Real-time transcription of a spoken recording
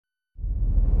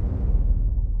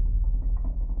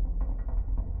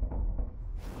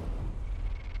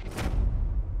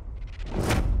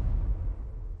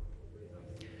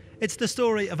It's the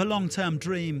story of a long-term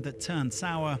dream that turned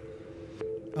sour.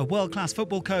 A world-class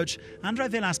football coach, André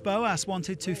Villas-Boas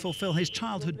wanted to fulfil his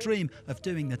childhood dream of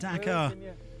doing the Dakar.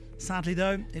 Sadly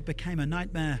though, it became a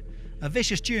nightmare. A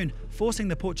vicious June forcing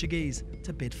the Portuguese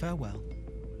to bid farewell.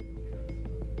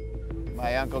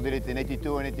 My uncle did it in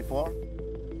 82 and 84.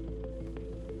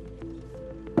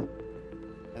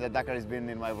 And the Dakar has been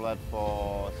in my blood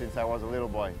since I was a little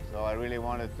boy. So I really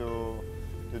wanted to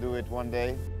do it one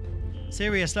day.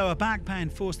 Serious lower back pain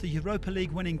forced the Europa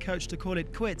League winning coach to call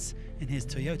it quits in his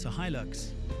Toyota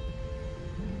Hilux.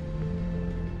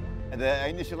 The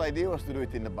initial idea was to do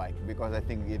it in the bike because I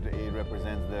think it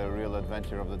represents the real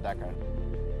adventure of the Dakar.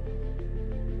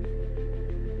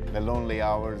 The lonely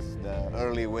hours, the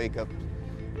early wake up,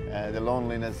 the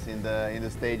loneliness in the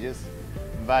stages.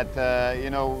 But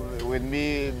you know, with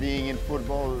me being in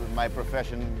football, my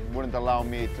profession wouldn't allow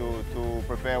me to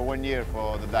prepare 1 year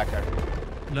for the Dakar.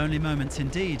 Lonely moments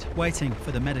indeed, waiting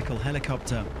for the medical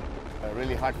helicopter.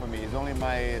 Really hard for me. It's only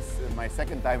my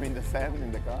second time in the sand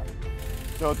in the car.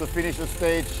 So to finish a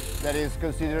stage that is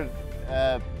considered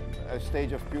a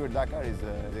stage of pure Dakar is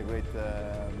a great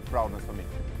proudness for me.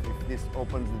 If this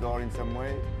opens the door in some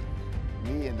way,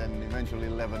 me and then eventually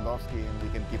Lewandowski, and we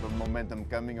can keep a momentum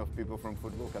coming of people from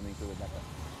football coming to the Dakar.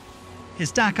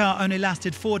 His Dakar only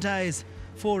lasted 4 days,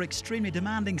 4 extremely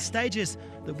demanding stages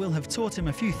that will have taught him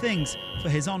a few things for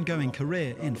his ongoing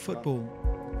career in football.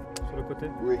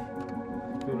 Oui.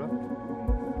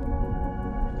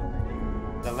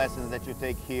 The lessons that you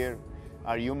take here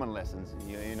are human lessons,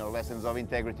 you know, lessons of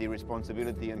integrity,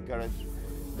 responsibility and courage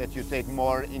that you take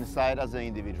more inside as an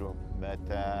individual. But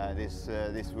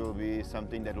this will be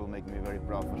something that will make me very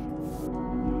proud for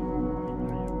sure.